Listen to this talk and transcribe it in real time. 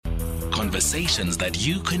Conversations that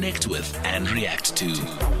you connect with and react to.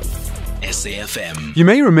 SAFM. You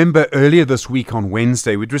may remember earlier this week on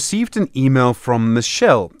Wednesday, we'd received an email from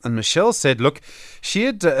Michelle. And Michelle said, look, she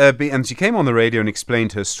had and she came on the radio and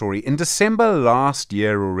explained her story. In December last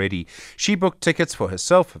year already, she booked tickets for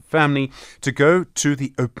herself, her family, to go to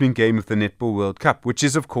the opening game of the Netball World Cup, which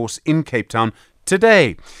is, of course, in Cape Town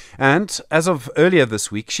today. And as of earlier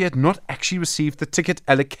this week, she had not actually received the ticket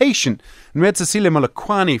allocation. And we had Cecilia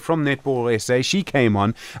Malakwani from Netball SA. She came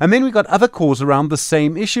on. And then we got other calls around the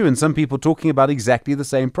same issue and some people talking about exactly the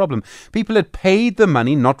same problem. People had paid the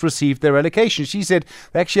money, not received their allocation. She said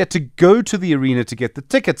they actually had to go to the arena to get the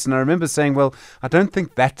tickets. And I remember saying, well, I don't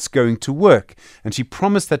think that's going to work. And she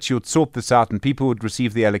promised that she would sort this out and people would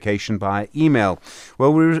receive the allocation by email.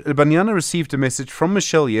 Well, Banyana received a message from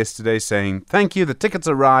Michelle yesterday saying, thank you. The tickets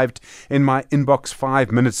arrived in my inbox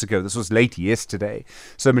 5 minutes ago. This was late yesterday.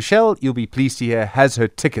 So Michelle, you'll be pleased to hear, has her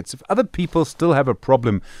tickets. If other people still have a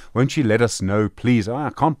problem, won't you let us know, please? I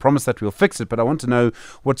can't promise that we'll fix it, but I want to know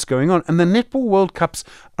what's going on. And the Netball World Cup's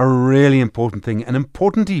a really important thing, an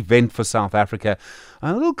important event for South Africa.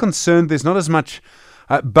 I'm a little concerned there's not as much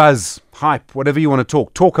buzz, hype, whatever you want to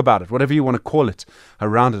talk about it, whatever you want to call it,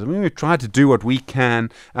 around it. I mean, we've tried to do what we can,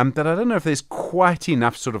 but I don't know if there's quite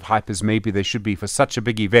enough sort of hype as maybe there should be for such a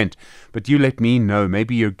big event. But you let me know.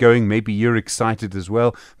 Maybe you're going, maybe you're excited as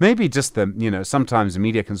well. Maybe just sometimes the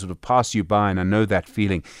media can sort of pass you by, and I know that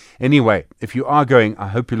feeling. Anyway, if you are going, I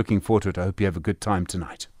hope you're looking forward to it. I hope you have a good time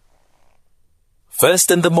tonight.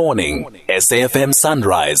 First in the morning, SAFM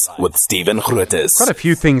Sunrise with Stephen Grootes. Quite a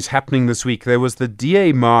few things happening this week. There was the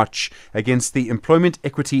DA march against the Employment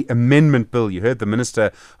Equity Amendment Bill. You heard the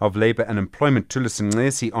Minister of Labour and Employment, Thulas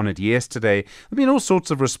Nxesi, on it yesterday. There have been all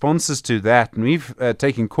sorts of responses to that, and we've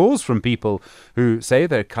taken calls from people who say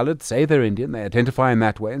they're coloured, say they're Indian, they identify in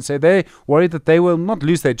that way, and say they're worried that they will not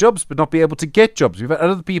lose their jobs, but not be able to get jobs. We've had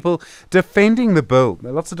other people defending the bill.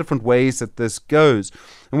 There are lots of different ways that this goes.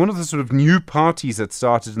 And one of the sort of new parties that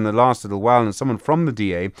started in the last little while, and someone from the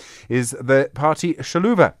DA, is the party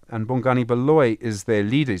Xiluva. And Bongani Baloyi is their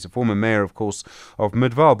leader. He's a former mayor, of course, of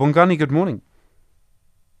Midvaal. Bongani, good morning.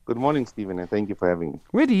 Good morning, Stephen, and thank you for having me.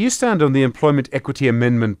 Where do you stand on the Employment Equity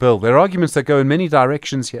Amendment Bill? There are arguments that go in many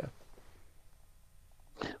directions here.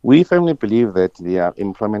 We firmly believe that the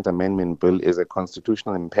Employment Amendment Bill is a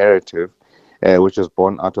constitutional imperative which is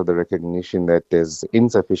born out of the recognition that there's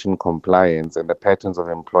insufficient compliance and the patterns of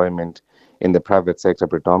employment in the private sector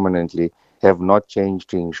predominantly have not changed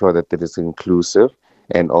to ensure that it is inclusive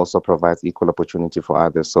and also provides equal opportunity for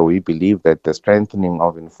others. So we believe that the strengthening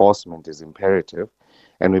of enforcement is imperative,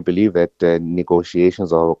 and we believe that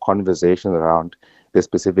negotiations or conversations around the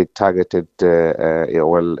specific targeted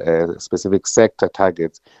specific sector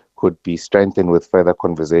targets could be strengthened with further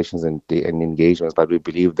conversations and engagements. But we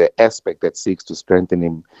believe the aspect that seeks to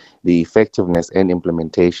strengthen the effectiveness and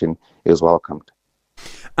implementation is welcomed.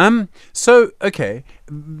 Okay,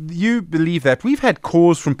 you believe that. We've had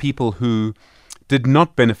calls from people who did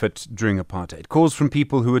not benefit during apartheid, calls from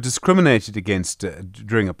people who were discriminated against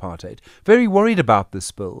during apartheid, very worried about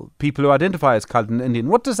this bill, people who identify as coloured and Indian.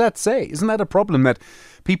 What does that say? Isn't that a problem that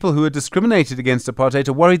people who are discriminated against apartheid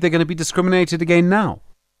are worried they're going to be discriminated again now?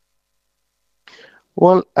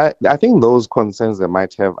 Well, I think those concerns they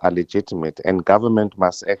might have are legitimate, and government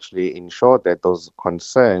must actually ensure that those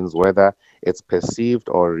concerns, whether it's perceived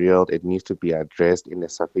or real, it needs to be addressed in a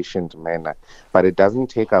sufficient manner. But it doesn't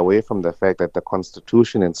take away from the fact that the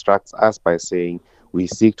Constitution instructs us by saying we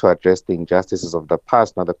seek to address the injustices of the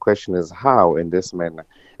past. Now, the question is how in this manner.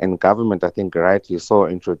 And government, I think rightly so,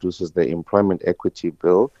 introduces the Employment Equity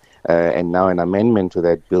Bill, and now an amendment to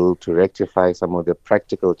that bill to rectify some of the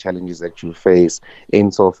practical challenges that you face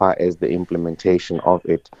insofar as the implementation of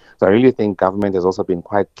it. So I really think government has also been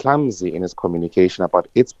quite clumsy in its communication about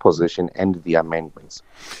its position and the amendments.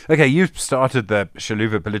 Okay, you've started the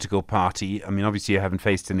Xiluva political party. I mean, obviously you haven't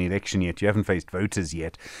faced an election yet. You haven't faced voters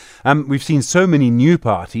yet. We've seen so many new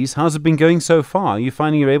parties. How's it been going so far? Are you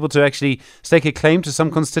finding you're able to actually stake a claim to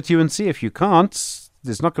some constituency? If you can't,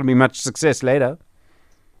 there's not going to be much success later.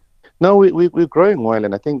 No, we're growing well,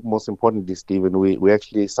 and I think most importantly, Stephen, we've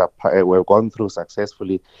gone through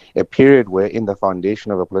successfully a period where in the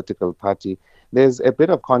foundation of a political party, there's a bit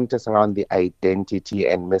of contest around the identity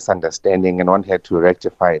and misunderstanding, and one had to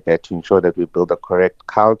rectify that to ensure that we build a correct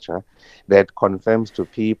culture that confirms to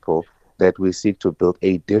people that we seek to build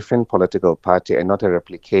a different political party and not a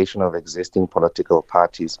replication of existing political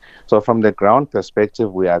parties. So from the ground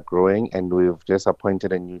perspective, we are growing, and we've just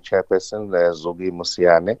appointed a new chairperson, Zogi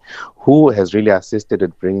Musiane, who has really assisted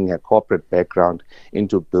in bringing a corporate background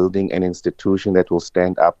into building an institution that will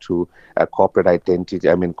stand up to a corporate identity,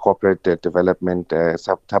 corporate development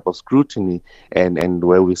type of scrutiny, and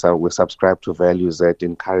where we subscribe to values that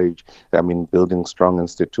encourage, building strong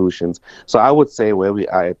institutions. So I would say where we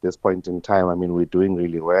are at this point in time, we're doing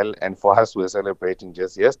really well. And for us, we're celebrating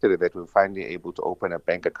just yesterday that we're finally able to open a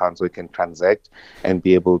bank account so we can transact and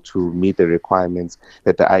be able to meet the requirements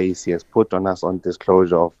that the IEC has put on us on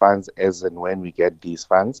disclosure of funds as and when we get these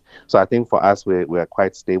funds. So I think for us, we are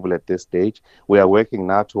quite stable at this stage. We are working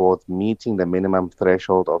now towards meeting the minimum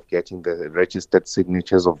threshold of getting the registered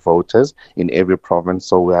signatures of voters in every province.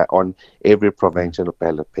 So we are on every provincial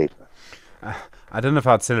ballot paper. I don't know if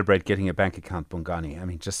I'd celebrate getting a bank account,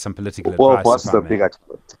 Bongani. Just some political Well, advice. for us, it's a big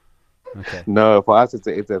achievement. Okay. No, for us, it's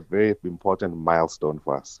a very important milestone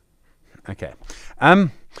for us. Okay.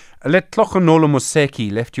 Letlokonolo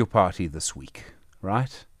Moseki left your party this week,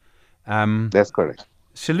 right? That's correct.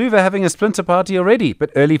 Xiluva having a splinter party already,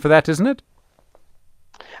 but early for that, isn't it?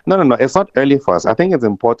 No. It's not early for us. I think it's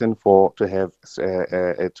important to have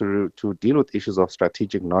to deal with issues of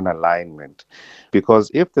strategic non-alignment, because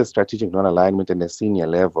if there's strategic non-alignment in a senior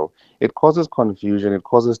level, it causes confusion, it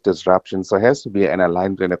causes disruption. So it has to be an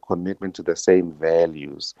alignment and a commitment to the same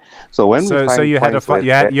values. So you had a fight.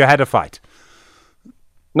 You had a fight.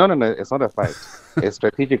 No, it's not a fight. It's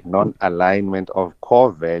strategic non-alignment of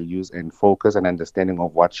core values and focus and understanding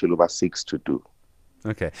of what Xiluva seeks to do.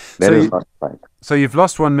 Okay. That is not a fight. So you've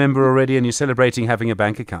lost one member already, and you're celebrating having a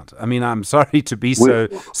bank account. I'm sorry to be so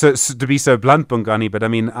blunt, Bongani, but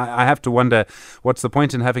I have to wonder, what's the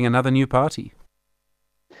point in having another new party?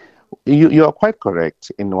 You are quite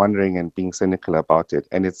correct in wondering and being cynical about it,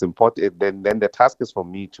 and it's important. Then the task is for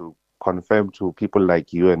me to confirm to people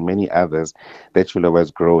like you and many others that Xiluva is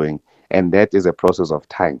growing, and that is a process of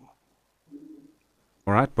time.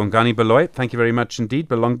 All right, Bongani Baloyi, thank you very much indeed.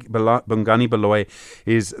 Bongani Baloyi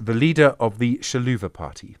is the leader of the Xiluva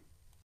Party.